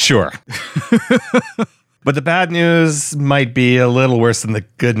there? Sure. But the bad news might be a little worse than the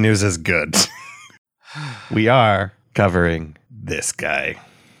good news is good. We are covering this guy.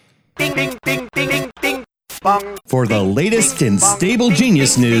 Ding, ding, ding, ding, ding, ding. Bong. For the latest in stable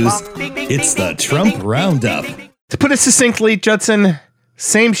genius news, it's the Trump Roundup. To put it succinctly, Judson,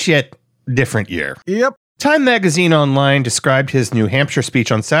 same shit, different year. Yep. Time Magazine Online described his New Hampshire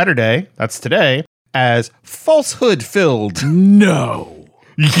speech on Saturday, that's today, as falsehood-filled. No.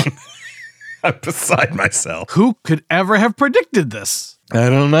 I'm beside myself. Who could ever have predicted this? I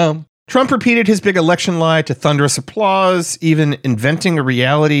don't know. Trump repeated his big election lie to thunderous applause, even inventing a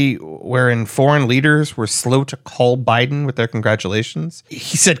reality wherein foreign leaders were slow to call Biden with their congratulations.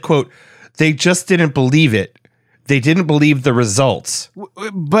 He said, quote, "They just didn't believe it. They didn't believe the results."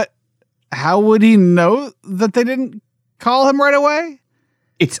 But how would he know that they didn't call him right away?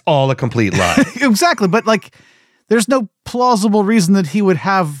 It's all a complete lie. Exactly. But there's no plausible reason that he would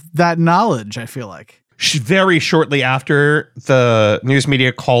have that knowledge, I feel like. Very shortly after the news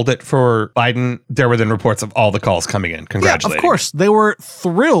media called it for Biden, there were then reports of all the calls coming in congratulating. Yeah, of course. They were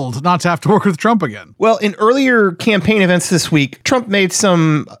thrilled not to have to work with Trump again. Well, in earlier campaign events this week, Trump made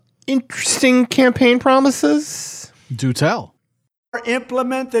some interesting campaign promises. Do tell.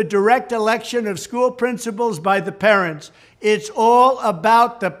 Implement the direct election of school principals by the parents. It's all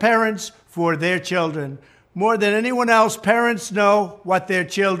about the parents for their children. More than anyone else, parents know what their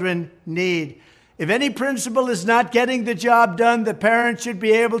children need. If any principal is not getting the job done, the parents should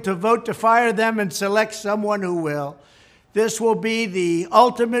be able to vote to fire them and select someone who will. This will be the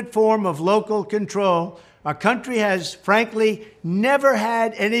ultimate form of local control. Our country has, frankly, never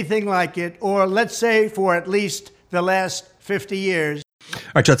had anything like it, or let's say for at least the last 50 years. All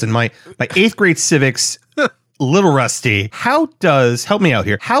right, Judson, my 8th grade civics, a little rusty. Help me out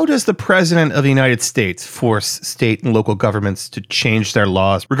here, how does the President of the United States force state and local governments to change their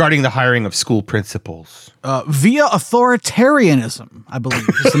laws regarding the hiring of school principals? Via authoritarianism, I believe,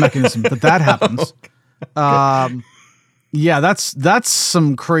 is the mechanism that happens. Okay. Yeah, that's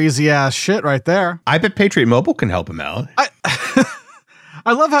some crazy ass shit right there. I bet Patriot Mobile can help him out.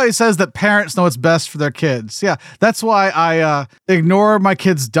 I love how he says that parents know what's best for their kids. Yeah, that's why I ignore my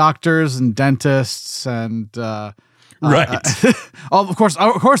kids' doctors and dentists and right. Of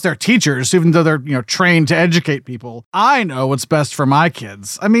course, they're teachers, even though they're trained to educate people. I know what's best for my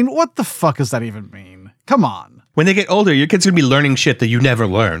kids. I mean, what the fuck does that even mean? Come on. When they get older, your kids are gonna be learning shit that you never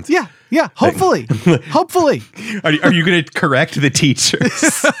learned. Yeah. Hopefully, hopefully. Are you going to correct the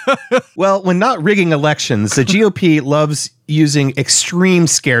teachers? Well, when not rigging elections, the GOP loves using extreme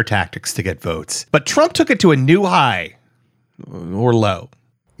scare tactics to get votes. But Trump took it to a new high, or low.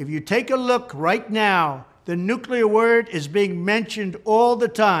 If you take a look right now, the nuclear word is being mentioned all the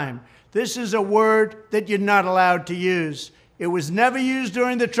time. This is a word that you're not allowed to use. It was never used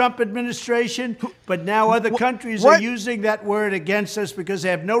during the Trump administration, but now other countries are using that word against us because they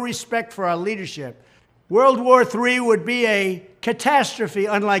have no respect for our leadership. World War III would be a catastrophe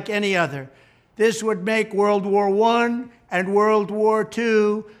unlike any other. This would make World War I and World War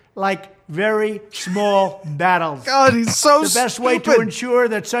II like very small battles. God, he's so The best way to ensure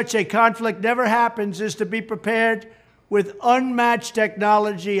that such a conflict never happens is to be prepared with unmatched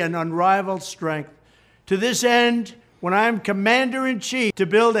technology and unrivaled strength. To this end, when I'm commander-in-chief, to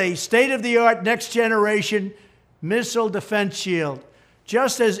build a state-of-the-art next-generation missile defense shield.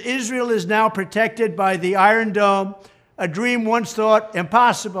 Just as Israel is now protected by the Iron Dome, a dream once thought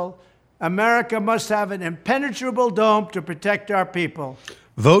impossible, America must have an impenetrable dome to protect our people.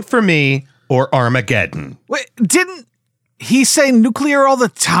 Vote for me or Armageddon. Wait, didn't he say nuclear all the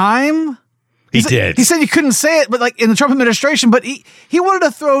time? He did. He said you couldn't say it, but in the Trump administration, but he wanted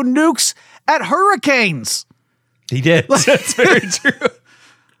to throw nukes at hurricanes. He did. That's very true.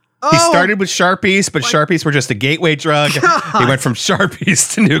 He started with Sharpies, but Sharpies were just a gateway drug. God. He went from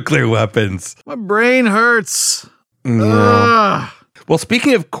Sharpies to nuclear weapons. My brain hurts. Well,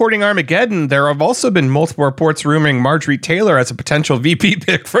 speaking of courting Armageddon, there have also been multiple reports rumoring Marjorie Taylor as a potential VP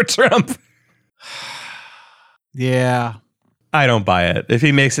pick for Trump. Yeah. I don't buy it. If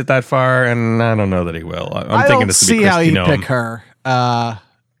he makes it that far, and I don't know that he will. I'm thinking this would be Kristi Noem. How he'd pick her.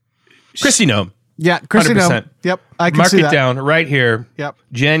 Kristi Noem. Yeah, Kristi Noem. Yep, I can see that. Mark it down right here. Yep.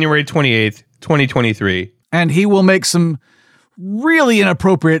 January 28th, 2023. And he will make some really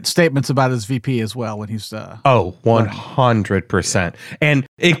inappropriate statements about his VP as well when he's 100%. And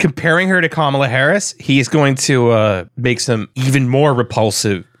in comparing her to Kamala Harris, he's going to make some even more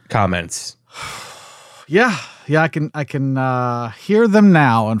repulsive comments. Yeah, I can hear them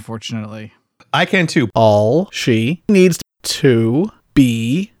now, unfortunately. I can too. All she needs to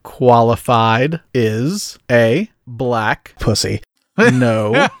be qualified is a black pussy.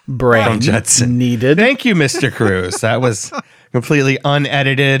 No brain needed. Thank you, Mr. Cruz. That was completely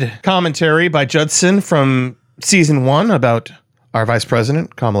unedited commentary by Judson from season 1 about our Vice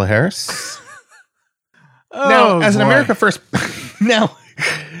President, Kamala Harris. Now, as an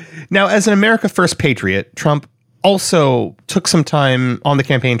America First patriot, Trump also took some time on the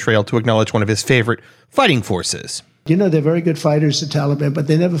campaign trail to acknowledge one of his favorite fighting forces. You know, they're very good fighters, the Taliban, but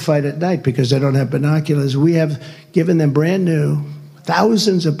they never fight at night because they don't have binoculars. We have given them brand new,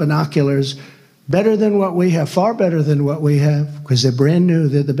 thousands of binoculars, better than what we have, far better than what we have, because they're brand new.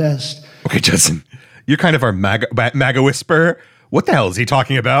 They're the best. Okay, Justin, you're kind of our MAGA whisperer. What the hell is he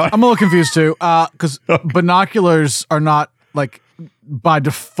talking about? I'm a little confused too, because binoculars are not like by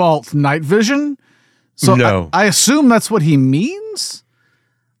default night vision. So no. I assume that's what he means,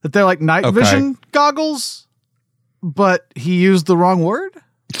 that they're like night vision goggles, but he used the wrong word.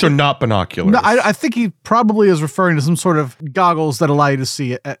 So not binoculars. No, I think he probably is referring to some sort of goggles that allow you to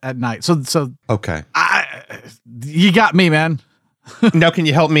see at night. So okay, you got me, man. Now, can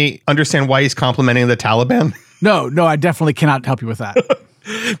you help me understand why he's complimenting the Taliban? No, I definitely cannot help you with that.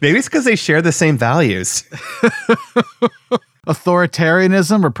 Maybe it's because they share the same values.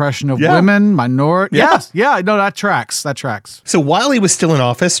 Authoritarianism, repression of women, minority. Yeah. Yes, no, that tracks. So while he was still in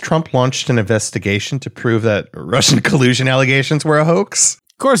office, Trump launched an investigation to prove that Russian collusion allegations were a hoax.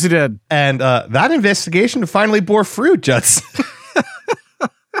 Of course he did. And that investigation finally bore fruit, Judson.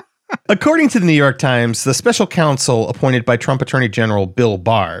 According to the New York Times, the special counsel appointed by Trump Attorney General Bill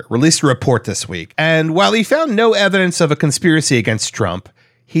Barr released a report this week. And while he found no evidence of a conspiracy against Trump,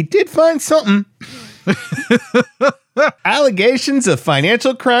 he did find something. Allegations of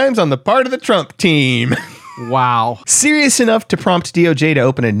financial crimes on the part of the Trump team. Wow. Serious enough to prompt DOJ to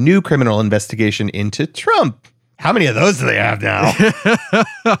open a new criminal investigation into Trump. How many of those do they have now?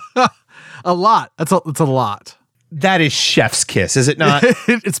 A lot. That's a lot. That is chef's kiss, is it not?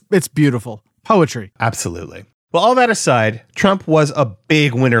 It's beautiful. Poetry. Absolutely. Well, all that aside, Trump was a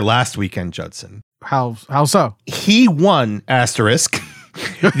big winner last weekend, Judson. How so? He won, asterisk,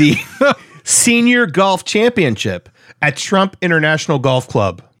 the Senior Golf Championship at Trump International Golf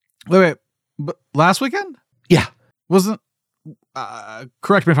Club. Wait. But last weekend? Yeah. Wasn't,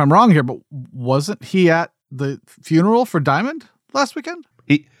 correct me if I'm wrong here, but wasn't he at the funeral for Diamond last weekend?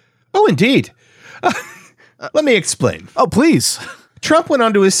 Oh, indeed. Let me explain. Oh, please. Trump went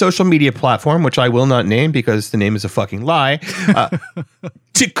onto his social media platform, which I will not name because the name is a fucking lie,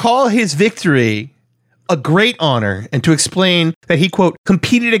 to call his victory a great honor and to explain that he, quote,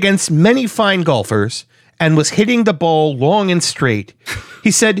 competed against many fine golfers and was hitting the ball long and straight.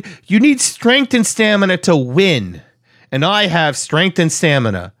 He said, you need strength and stamina to win, and I have strength and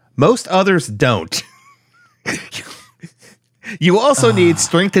stamina. Most others don't. You also need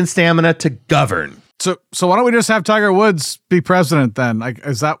strength and stamina to govern. So why don't we just have Tiger Woods be president then? Like,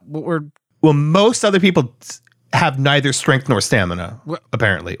 is that what we're... Well, most other people have neither strength nor stamina,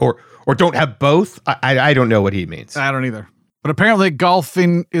 apparently, or don't have both. I don't know what he means. I don't either. But apparently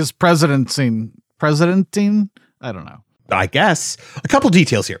golfing is presidenting. I don't know. I guess. A couple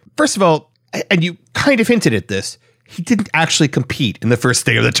details here. First of all, and you kind of hinted at this, he didn't actually compete in the first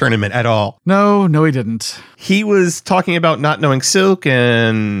day of the tournament at all. No, he didn't. He was talking about not knowing silk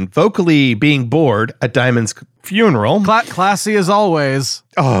and vocally being bored at Diamond's funeral. Classy as always.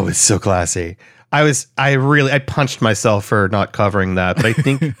 Oh, it's so classy. I punched myself for not covering that, but I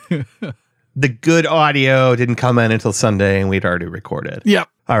think the good audio didn't come in until Sunday and we'd already recorded. Yep.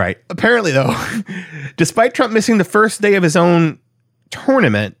 All right. Apparently, though, despite Trump missing the first day of his own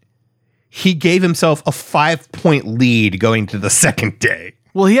tournament, he gave himself a 5-point lead going to the second day.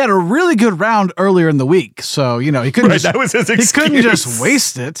 Well, he had a really good round earlier in the week, so, he couldn't that was his excuse. He couldn't just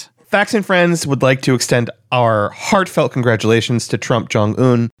waste it. Facts and Friends would like to extend our heartfelt congratulations to Trump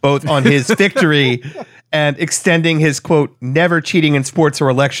Jong-un, both on his victory and extending his, quote, never cheating in sports or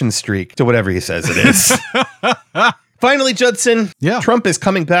election streak to whatever he says it is. Finally, Judson, Trump is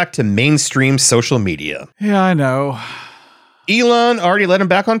coming back to mainstream social media. Yeah, I know. Elon already let him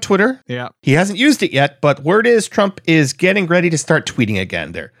back on Twitter. Yeah. He hasn't used it yet, but word is Trump is getting ready to start tweeting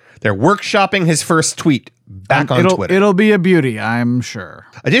again. They're workshopping his first tweet back on Twitter. It'll be a beauty, I'm sure.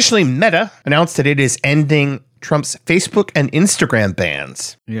 Additionally, Meta announced that it is ending Trump's Facebook and Instagram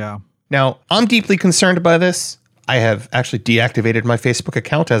bans. Yeah. Now, I'm deeply concerned by this. I have actually deactivated my Facebook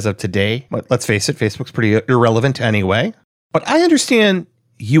account as of today. But let's face it, Facebook's pretty irrelevant anyway. But I understand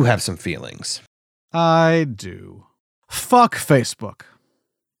you have some feelings. I do. Fuck Facebook.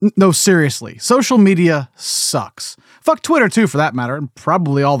 No, seriously. Social media sucks. Fuck Twitter, too, for that matter, and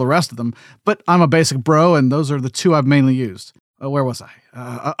probably all the rest of them. But I'm a basic bro, and those are the two I've mainly used. Where was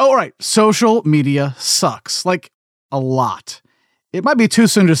I? Right. Social media sucks. Like, a lot. It might be too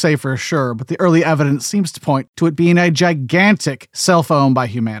soon to say for sure, but the early evidence seems to point to it being a gigantic self-owned by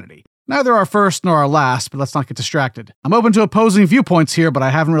humanity. Neither our first nor our last, but let's not get distracted. I'm open to opposing viewpoints here, but I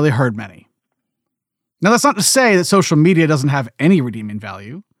haven't really heard many. Now, that's not to say that social media doesn't have any redeeming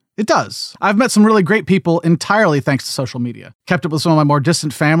value. It does. I've met some really great people entirely thanks to social media, kept up with some of my more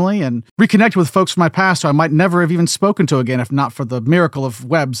distant family, and reconnected with folks from my past who I might never have even spoken to again if not for the miracle of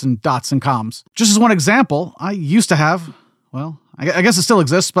webs and dots and comms. Just as one example, I used to have, well, I guess it still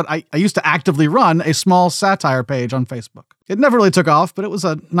exists, but I used to actively run a small satire page on Facebook. It never really took off, but it was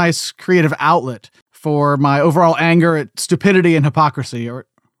a nice creative outlet for my overall anger at stupidity and hypocrisy, or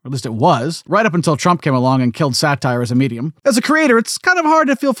at least it was, right up until Trump came along and killed satire as a medium. As a creator, it's kind of hard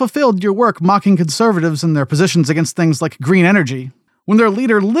to feel fulfilled in your work mocking conservatives and their positions against things like green energy, when their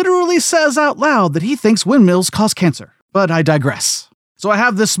leader literally says out loud that he thinks windmills cause cancer. But I digress. So I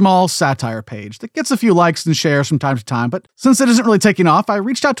have this small satire page that gets a few likes and shares from time to time, but since it isn't really taking off, I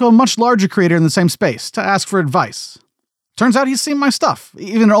reached out to a much larger creator in the same space to ask for advice. Turns out he's seen my stuff,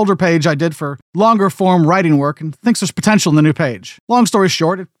 even an older page I did for longer form writing work, and thinks there's potential in the new page. Long story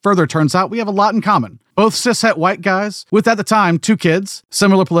short, it further turns out we have a lot in common. Both cishet white guys, with at the time 2 kids,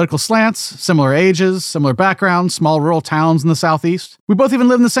 similar political slants, similar ages, similar backgrounds, small rural towns in the southeast. We both even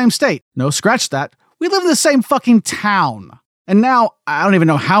live in the same state. No, scratch that. We live in the same fucking town. And now, I don't even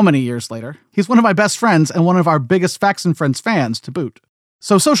know how many years later, he's one of my best friends and one of our biggest Facts and Friends fans to boot.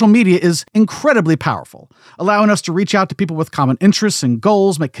 So social media is incredibly powerful, allowing us to reach out to people with common interests and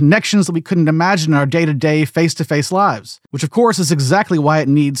goals, make connections that we couldn't imagine in our day-to-day, face-to-face lives, which of course is exactly why it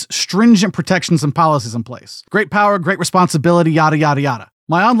needs stringent protections and policies in place. Great power, great responsibility, yada, yada, yada.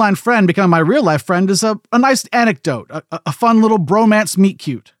 My online friend becoming my real-life friend is a nice anecdote, a fun little bromance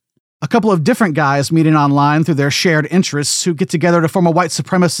meet-cute. A couple of different guys meeting online through their shared interests who get together to form a white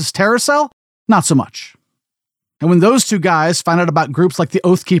supremacist terror cell? Not so much. And when those 2 guys find out about groups like the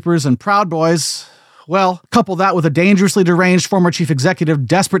Oath Keepers and Proud Boys, well, couple that with a dangerously deranged former chief executive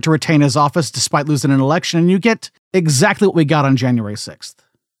desperate to retain his office despite losing an election, and you get exactly what we got on January 6th.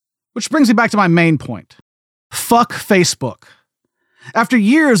 Which brings me back to my main point. Fuck Facebook. After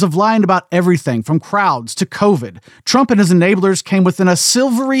years of lying about everything from crowds to COVID, Trump and his enablers came within a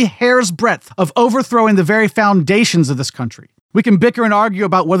silvery hair's breadth of overthrowing the very foundations of this country. We can bicker and argue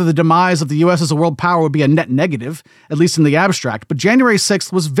about whether the demise of the U.S. as a world power would be a net negative, at least in the abstract, but January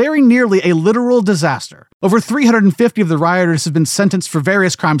 6th was very nearly a literal disaster. Over 350 of the rioters have been sentenced for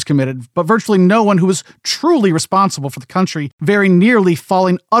various crimes committed, but virtually no one who was truly responsible for the country very nearly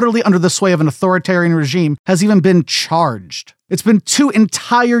falling utterly under the sway of an authoritarian regime has even been charged. It's been 2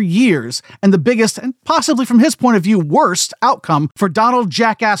 entire years, and the biggest, and possibly from his point of view, worst outcome for Donald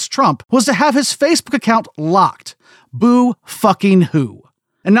Jackass Trump was to have his Facebook account locked. Boo fucking who.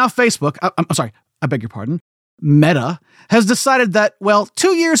 And now Facebook, I beg your pardon, Meta, has decided that, well,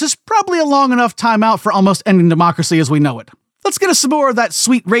 2 years is probably a long enough time out for almost ending democracy as we know it. Let's get us some more of that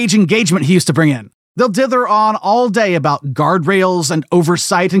sweet rage engagement he used to bring in. They'll dither on all day about guardrails and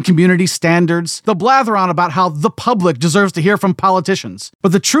oversight and community standards. They'll blather on about how the public deserves to hear from politicians.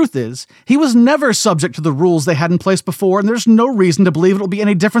 But the truth is, he was never subject to the rules they had in place before, and there's no reason to believe it'll be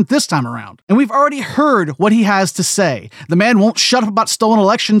any different this time around. And we've already heard what he has to say. The man won't shut up about stolen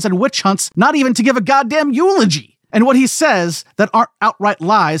elections and witch hunts, not even to give a goddamn eulogy. And what he says that aren't outright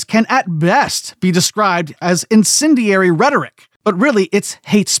lies can at best be described as incendiary rhetoric. But really, it's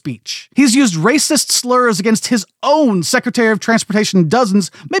hate speech. He's used racist slurs against his own Secretary of Transportation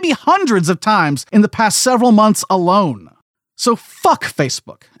dozens, maybe hundreds of times in the past several months alone. So fuck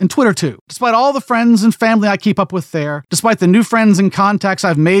Facebook, and Twitter too. Despite all the friends and family I keep up with there, despite the new friends and contacts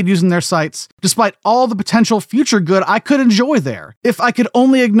I've made using their sites, despite all the potential future good I could enjoy there, if I could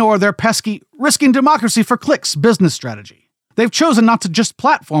only ignore their pesky, risking democracy for clicks business strategy. They've chosen not to just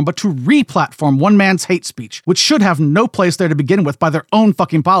platform, but to re-platform one man's hate speech, which should have no place there to begin with by their own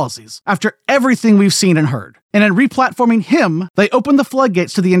fucking policies, after everything we've seen and heard. And in re-platforming him, they open the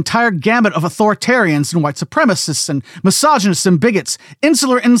floodgates to the entire gamut of authoritarians and white supremacists and misogynists and bigots,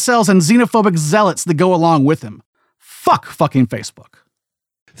 insular incels and xenophobic zealots that go along with him. Fuck fucking Facebook.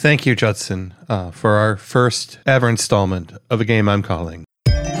 Thank you, Judson, for our first ever installment of a game I'm calling.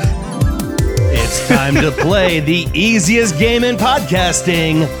 It's time to play the easiest game in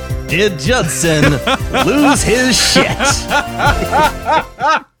podcasting, Did Judson lose his shit?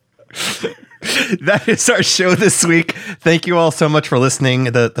 That is our show this week. Thank you all so much for listening.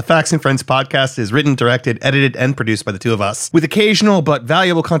 The Facts and Friends podcast is written, directed, edited, and produced by the two of us, with occasional but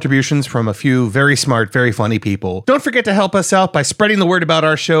valuable contributions from a few very smart, very funny people. Don't forget to help us out by spreading the word about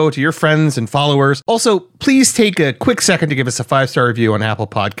our show to your friends and followers. Also, please take a quick second to give us a 5-star review on Apple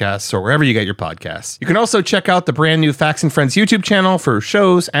Podcasts or wherever you get your podcasts. You can also check out the brand new Facts and Friends YouTube channel for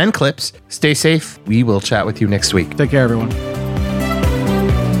shows and clips. Stay safe. We will chat with you next week. Take care, everyone.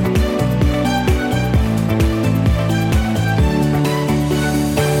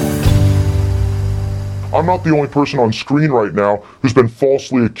 I'm not the only person on screen right now who's been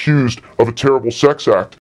falsely accused of a terrible sex act.